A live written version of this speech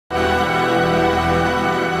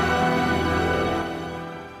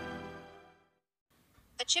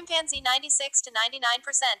Chimpanzee 96 to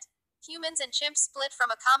 99%. Humans and chimps split from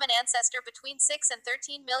a common ancestor between 6 and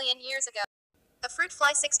 13 million years ago. A fruit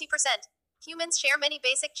fly 60%. Humans share many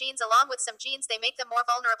basic genes along with some genes they make them more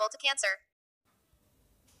vulnerable to cancer.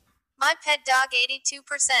 My pet dog 82%.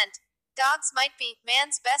 Dogs might be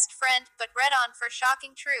man's best friend, but read on for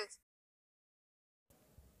shocking truth.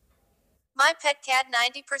 My pet cat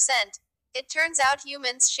 90%. It turns out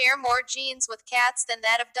humans share more genes with cats than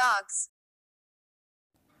that of dogs.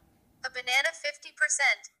 A banana 50%.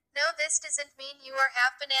 No, this doesn't mean you are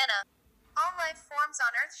half banana. All life forms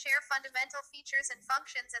on Earth share fundamental features and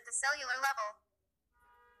functions at the cellular level.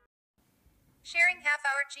 Sharing half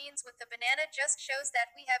our genes with the banana just shows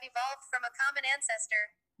that we have evolved from a common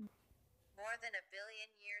ancestor more than 1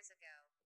 billion years ago.